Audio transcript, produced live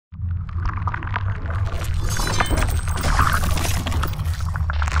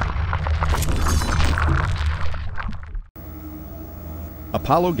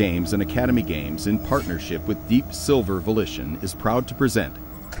Apollo Games and Academy Games, in partnership with Deep Silver Volition, is proud to present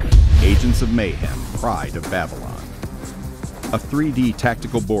Agents of Mayhem, Pride of Babylon, a 3D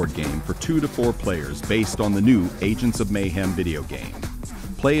tactical board game for 2 to 4 players based on the new Agents of Mayhem video game.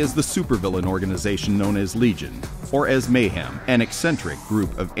 Play as the supervillain organization known as Legion, or as Mayhem, an eccentric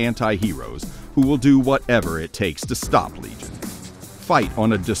group of anti-heroes who will do whatever it takes to stop Legion. Fight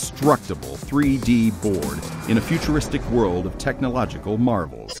on a destructible 3D board in a futuristic world of technological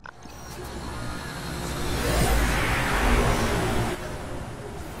marvels.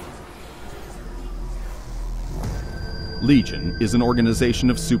 Legion is an organization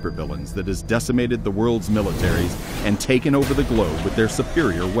of supervillains that has decimated the world's militaries and taken over the globe with their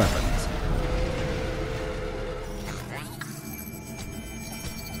superior weapons.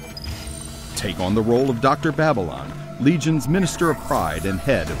 Take on the role of Dr. Babylon, Legion's Minister of Pride and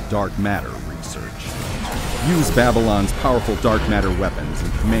head of dark matter research. Use Babylon's powerful dark matter weapons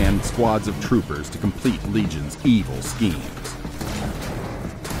and command squads of troopers to complete Legion's evil schemes.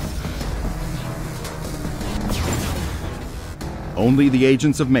 Only the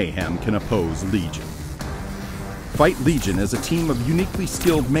Agents of Mayhem can oppose Legion. Fight Legion as a team of uniquely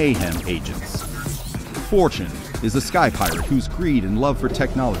skilled Mayhem agents. Fortune is a sky pirate whose greed and love for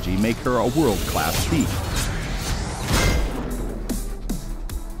technology make her a world-class thief.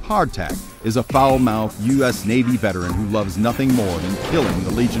 Hardtack is a foul-mouthed U.S. Navy veteran who loves nothing more than killing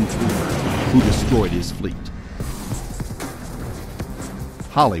the Legion troopers who destroyed his fleet.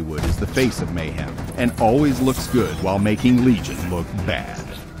 Hollywood is the face of Mayhem and always looks good while making Legion look bad.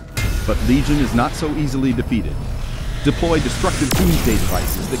 But Legion is not so easily defeated. Deploy destructive doomsday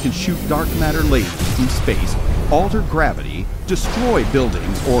devices that can shoot dark matter lasers through space, alter gravity, destroy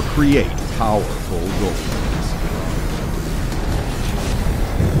buildings, or create powerful robots.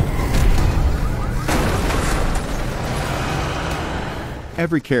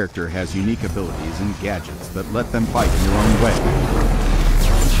 Every character has unique abilities and gadgets that let them fight in their own way.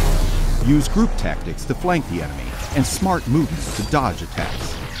 Use group tactics to flank the enemy and smart movements to dodge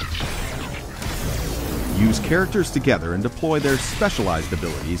attacks. Use characters together and deploy their specialized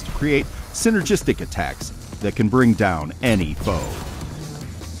abilities to create synergistic attacks that can bring down any foe.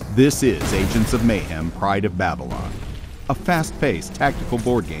 This is Agents of Mayhem, Pride of Babylon, a fast-paced tactical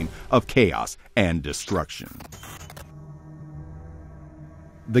board game of chaos and destruction.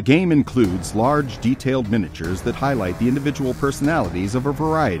 The game includes large, detailed miniatures that highlight the individual personalities of a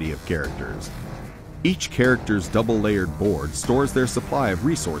variety of characters. Each character's double-layered board stores their supply of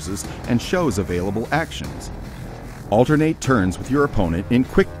resources and shows available actions. Alternate turns with your opponent in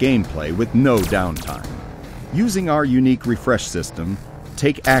quick gameplay with no downtime. Using our unique refresh system,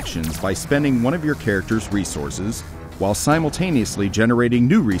 take actions by spending one of your character's resources while simultaneously generating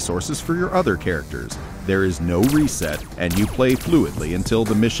new resources for your other characters. There is no reset, and you play fluidly until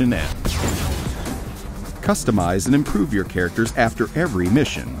the mission ends. Customize and improve your characters after every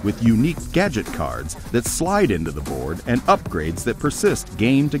mission with unique gadget cards that slide into the board and upgrades that persist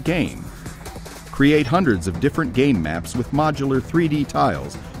game to game. Create hundreds of different game maps with modular 3D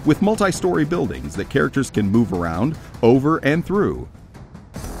tiles with multi-story buildings that characters can move around, over, and through.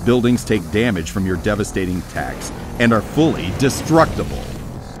 Buildings take damage from your devastating attacks and are fully destructible.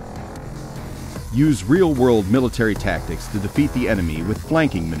 Use real-world military tactics to defeat the enemy with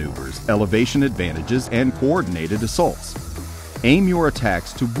flanking maneuvers, elevation advantages, and coordinated assaults. Aim your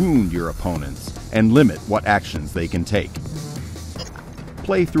attacks to wound your opponents and limit what actions they can take.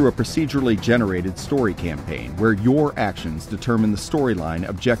 Play through a procedurally generated story campaign where your actions determine the storyline,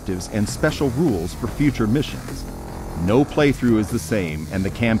 objectives, and special rules for future missions. No playthrough is the same, and the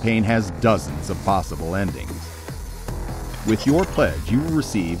campaign has dozens of possible endings. With your pledge, you will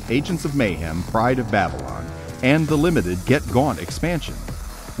receive Agents of Mayhem, Pride of Babylon, and the limited Get Gaunt expansion.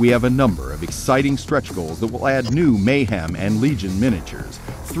 We have a number of exciting stretch goals that will add new Mayhem and Legion miniatures,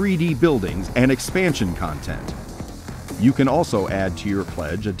 3D buildings, and expansion content. You can also add to your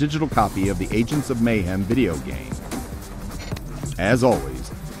pledge a digital copy of the Agents of Mayhem video game. As always,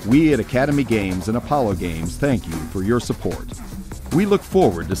 we at Academy Games and Apollo Games thank you for your support. We look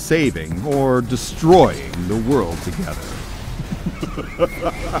forward to saving or destroying the world together.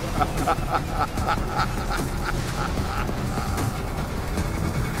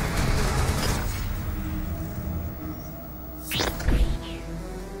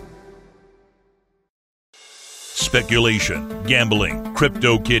 Speculation, gambling,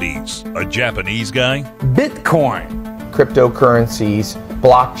 CryptoKitties. A Japanese guy? Bitcoin. Cryptocurrencies,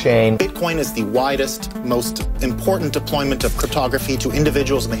 blockchain. Bitcoin is the widest, most important deployment of cryptography to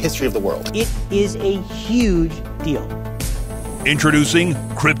individuals in the history of the world. It is a huge deal. Introducing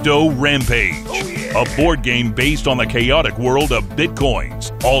Crypto Rampage, a board game based on the chaotic world of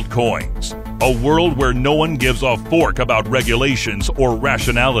bitcoins, altcoins, a world where no one gives a fork about regulations or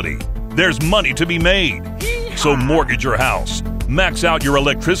rationality. There's money to be made. So mortgage your house, max out your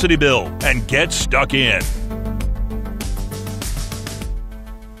electricity bill, and get stuck in.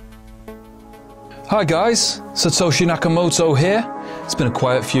 Hi guys, Satoshi Nakamoto here. It's been a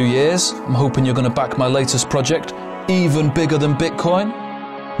quiet few years. I'm hoping you're going to back my latest project, even bigger than Bitcoin.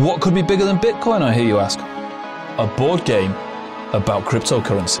 What could be bigger than Bitcoin, I hear you ask? A board game about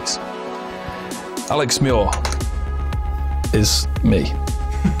cryptocurrencies. Alex Muir is me.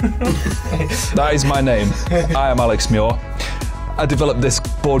 That is my name. I am Alex Muir. I developed this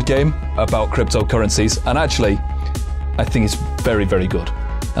board game about cryptocurrencies, and actually, I think it's very, very good.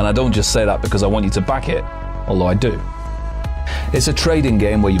 And I don't just say that because I want you to back it, although I do. It's a trading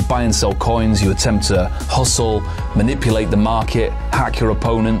game where you buy and sell coins, you attempt to hustle, manipulate the market, hack your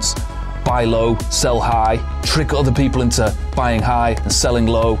opponents, buy low, sell high, trick other people into buying high and selling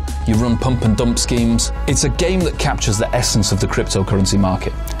low. You run pump and dump schemes. It's a game that captures the essence of the cryptocurrency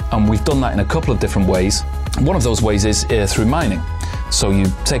market. And we've done that in a couple of different ways. One of those ways is through mining. So you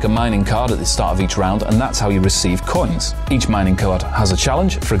take a mining card at the start of each round, and that's how you receive coins. Each mining card has a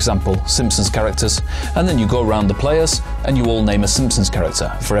challenge, for example, Simpsons characters, and then you go around the players and you all name a Simpsons character.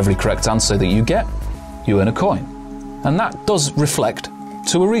 For every correct answer that you get, you earn a coin. And that does reflect,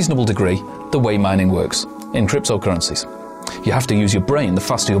 to a reasonable degree, the way mining works in cryptocurrencies. You have to use your brain. The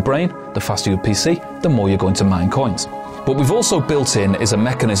faster your brain, the faster your PC, the more you're going to mine coins. What we've also built in is a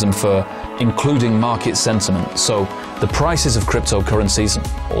mechanism for including market sentiment. So the prices of cryptocurrencies,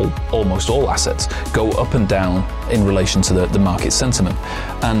 almost all assets, go up and down in relation to the market sentiment.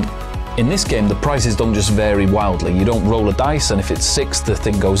 And in this game, the prices don't just vary wildly. You don't roll a dice, and if it's 6, the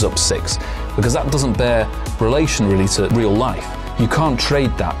thing goes up 6, because that doesn't bear relation really to real life. You can't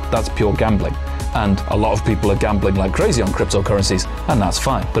trade that. That's pure gambling. And a lot of people are gambling like crazy on cryptocurrencies, and that's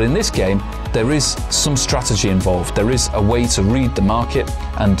fine. But in this game, there is some strategy involved. There is a way to read the market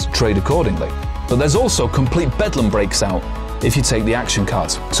and trade accordingly. But there's also complete bedlam breaks out if you take the action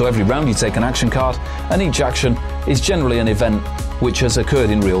cards. So every round you take an action card, and each action is generally an event which has occurred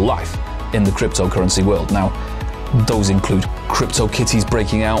in real life in the cryptocurrency world. Now, those include crypto kitties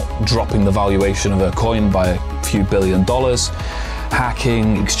breaking out, dropping the valuation of a coin by a few $1 billion,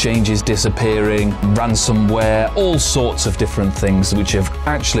 hacking, exchanges disappearing, ransomware, all sorts of different things which have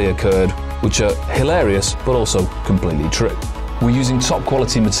actually occurred, which are hilarious but also completely true. We're using top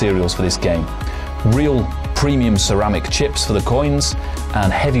quality materials for this game. Real premium ceramic chips for the coins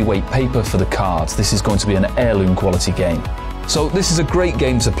and heavyweight paper for the cards. This is going to be an heirloom quality game. So this is a great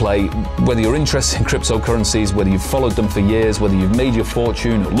game to play, whether you're interested in cryptocurrencies, whether you've followed them for years, whether you've made your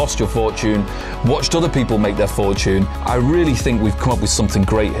fortune or lost your fortune, watched other people make their fortune. I really think we've come up with something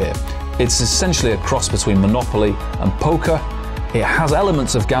great here. It's essentially a cross between Monopoly and poker. It has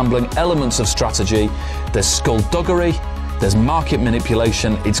elements of gambling, elements of strategy. There's skullduggery, there's market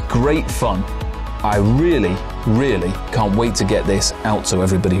manipulation. It's great fun. I really, really can't wait to get this out to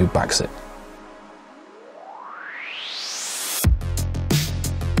everybody who backs it.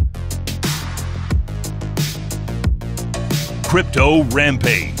 Crypto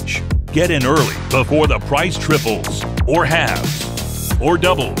Rampage. Get in early before the price triples, or halves, or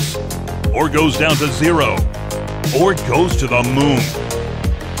doubles, or goes down to 0, or goes to the moon.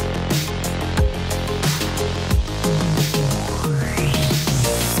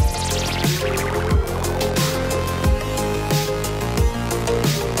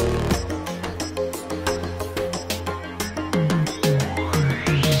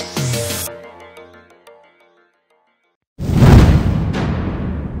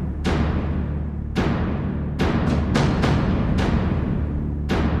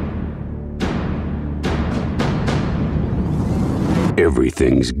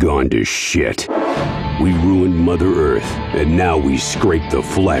 Everything's gone to shit. We ruined Mother Earth, and now we scrape the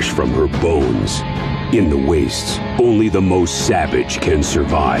flesh from her bones. In the wastes, only the most savage can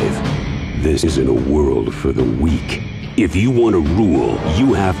survive. This isn't a world for the weak. If you want to rule,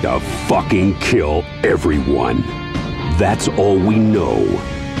 you have to fucking kill everyone. That's all we know.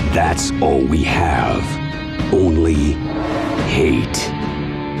 That's all we have. Only hate.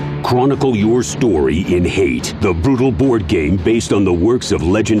 Chronicle your story in Hate, the brutal board game based on the works of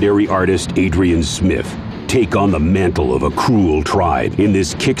legendary artist Adrian Smith. Take on the mantle of a cruel tribe in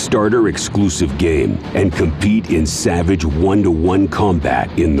this Kickstarter exclusive game and compete in savage one-to-one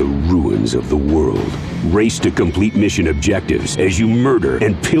combat in the ruins of the world. Race to complete mission objectives as you murder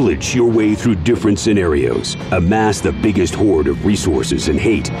and pillage your way through different scenarios. Amass the biggest hoard of resources and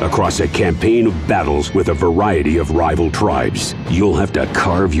hate across a campaign of battles with a variety of rival tribes. You'll have to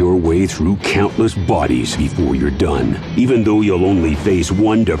carve your way through countless bodies before you're done. Even though you'll only face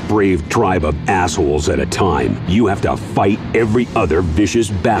one depraved tribe of assholes at a time, you have to fight every other vicious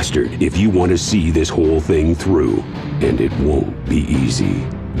bastard if you want to see this whole thing through. And it won't be easy.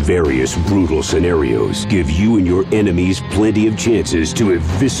 Various brutal scenarios give you and your enemies plenty of chances to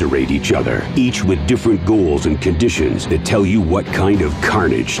eviscerate each other, each with different goals and conditions that tell you what kind of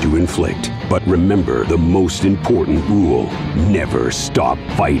carnage to inflict. But remember the most important rule: never stop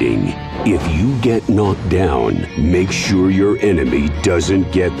fighting. If you get knocked down, make sure your enemy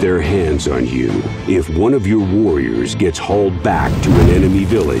doesn't get their hands on you. If one of your warriors gets hauled back to an enemy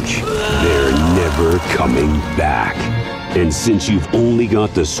village, they're never coming back. And since you've only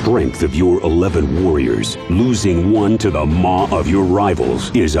got the strength of your 11 warriors, losing one to the maw of your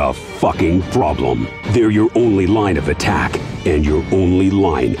rivals is a fucking problem. They're your only line of attack and your only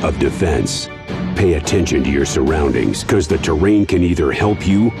line of defense. Pay attention to your surroundings, because the terrain can either help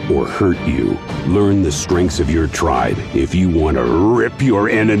you or hurt you. Learn the strengths of your tribe if you want to rip your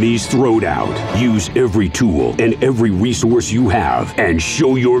enemy's throat out. Use every tool and every resource you have and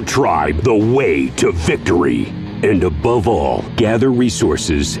show your tribe the way to victory. And above all, gather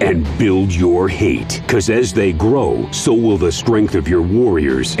resources and build your hate, because as they grow, so will the strength of your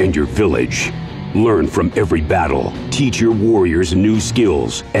warriors and your village. Learn from every battle. Teach your warriors new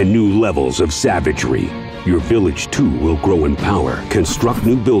skills and new levels of savagery. Your village too will grow in power, construct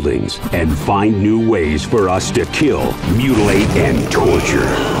new buildings, and find new ways for us to kill, mutilate, and torture.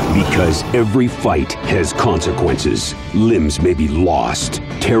 Because every fight has consequences. Limbs may be lost,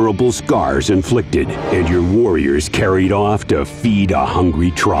 terrible scars inflicted, and your warriors carried off to feed a hungry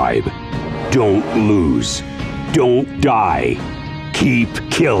tribe. Don't lose. Don't die.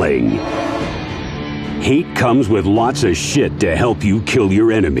 Keep killing. Hate comes with lots of shit to help you kill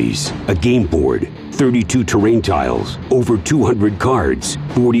your enemies. A game board, 32 terrain tiles, over 200 cards,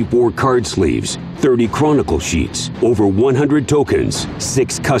 44 card sleeves, 30 chronicle sheets, over 100 tokens,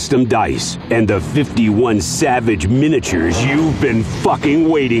 6 custom dice, and the 51 savage miniatures you've been fucking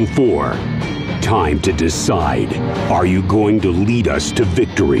waiting for. Time to decide. Are you going to lead us to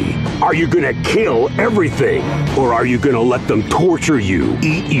victory? Are you gonna kill everything? Or are you gonna let them torture you,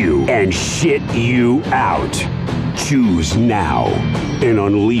 eat you, and shit you out? Choose now and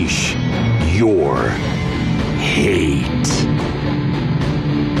unleash your hate.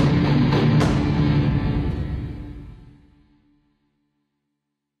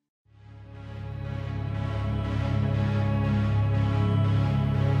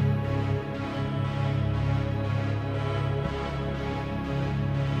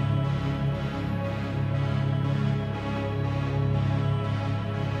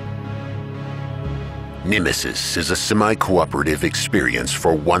 Nemesis is a semi-cooperative experience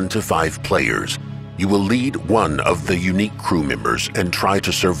for 1 to 5 players. You will lead one of the unique crew members and try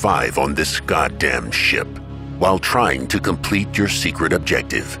to survive on this goddamn ship, while trying to complete your secret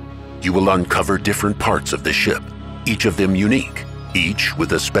objective. You will uncover different parts of the ship, each of them unique, each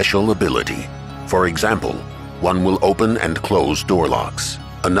with a special ability. For example, one will open and close door locks.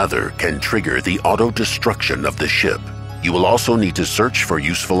 Another can trigger the auto-destruction of the ship. You will also need to search for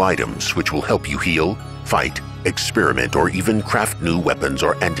useful items which will help you heal, fight, experiment, or even craft new weapons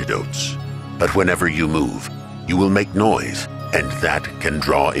or antidotes. But whenever you move, you will make noise, and that can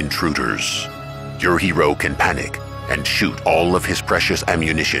draw intruders. Your hero can panic and shoot all of his precious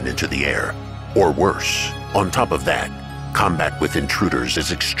ammunition into the air. Or worse, on top of that, combat with intruders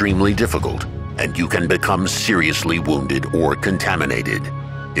is extremely difficult, and you can become seriously wounded or contaminated.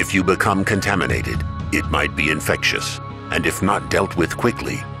 If you become contaminated, it might be infectious, and if not dealt with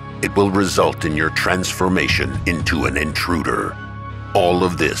quickly, it will result in your transformation into an intruder. All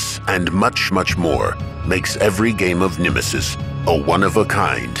of this, and much, much more, makes every game of Nemesis a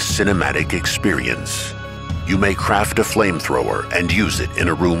one-of-a-kind cinematic experience. You may craft a flamethrower and use it in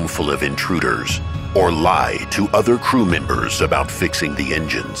a room full of intruders, or lie to other crew members about fixing the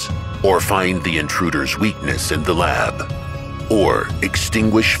engines, or find the intruder's weakness in the lab, or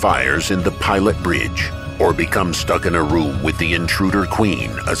extinguish fires in the pilot bridge, or become stuck in a room with the intruder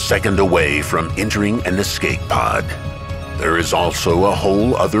queen a second away from entering an escape pod. There is also a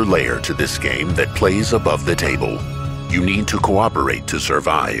whole other layer to this game that plays above the table. You need to cooperate to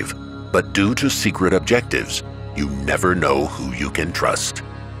survive, but due to secret objectives, you never know who you can trust.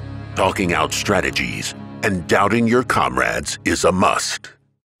 Talking out strategies, and doubting your comrades is a must.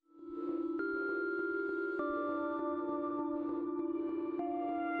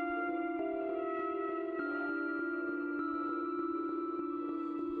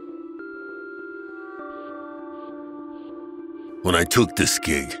 When I took this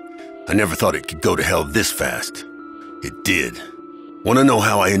gig, I never thought it could go to hell this fast. It did. Want to know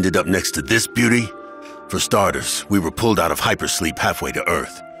how I ended up next to this beauty? For starters, we were pulled out of hypersleep halfway to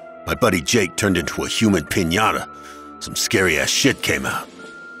Earth. My buddy Jake turned into a human piñata. Some scary-ass shit came out.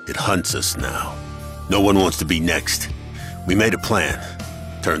 It hunts us now. No one wants to be next. We made a plan.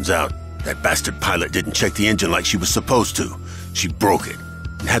 Turns out, that bastard pilot didn't check the engine like she was supposed to. She broke it,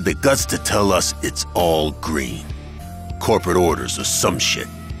 and had the guts to tell us it's all green. Corporate orders or some shit.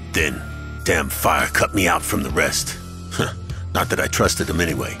 Then, damn fire cut me out from the rest. Not that I trusted him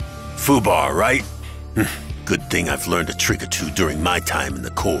anyway. Foobar, right? Good thing I've learned a trick or two during my time in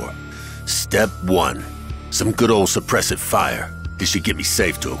the Corps. Step 1. Some good old suppressive fire. This should get me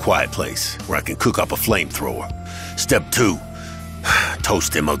safe to a quiet place, where I can cook up a flamethrower. Step 2.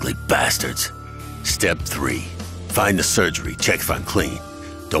 Toast them ugly bastards. Step 3. Find the surgery, check if I'm clean.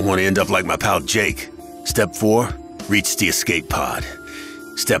 Don't want to end up like my pal Jake. Step 4. Reach the escape pod.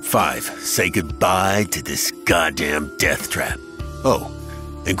 Step 5. Say goodbye to this goddamn death trap. Oh,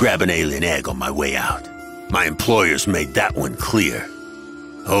 and grab an alien egg on my way out. My employers made that one clear.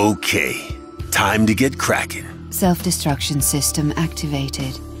 Okay, time to get cracking. Self-destruction system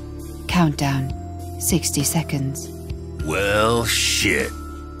activated. Countdown, 60 seconds. Well, shit.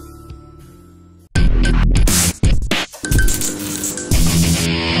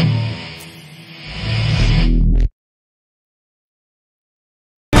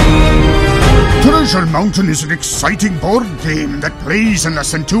 Treasure Mountain is an exciting board game that plays in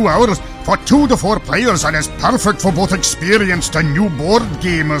less than 2 hours for 2 to 4 players and is perfect for both experienced and new board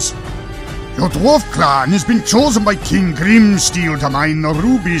gamers. Your dwarf clan has been chosen by King Grimsteel to mine the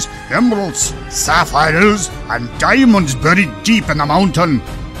rubies, emeralds, sapphires, and diamonds buried deep in the mountain.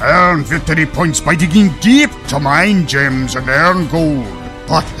 Earn victory points by digging deep to mine gems and earn gold.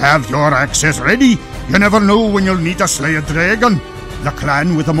 But have your axes ready. You never know when you'll need to slay a dragon. The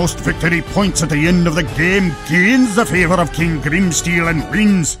clan with the most victory points at the end of the game gains the favour of King Grimsteel and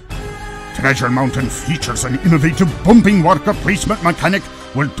wins. Treasure Mountain features an innovative bumping worker placement mechanic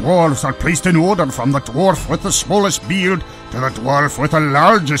where dwarves are placed in order from the dwarf with the smallest beard to the dwarf with the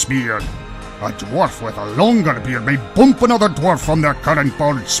largest beard. A dwarf with a longer beard may bump another dwarf from their current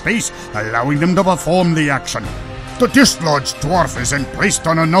board space, allowing them to perform the action. The dislodged dwarf is then placed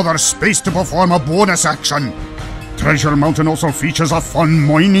on another space to perform a bonus action. Treasure Mountain also features a fun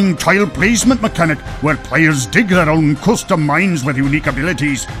mining tile placement mechanic where players dig their own custom mines with unique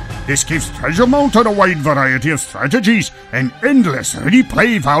abilities. This gives Treasure Mountain a wide variety of strategies and endless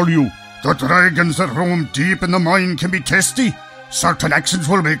replay value. The dragons that roam deep in the mine can be testy. Certain actions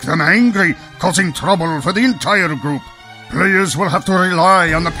will make them angry, causing trouble for the entire group. Players will have to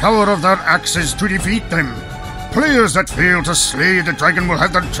rely on the power of their axes to defeat them. Players that fail to slay the dragon will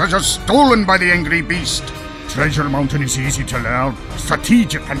have their treasure stolen by the angry beast. Treasure Mountain is easy to learn,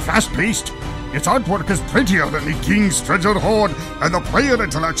 strategic and fast-paced. Its artwork is prettier than the King's Treasure Hoard, and the player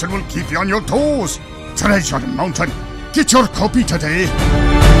interaction will keep you on your toes. Treasure Mountain, get your copy today.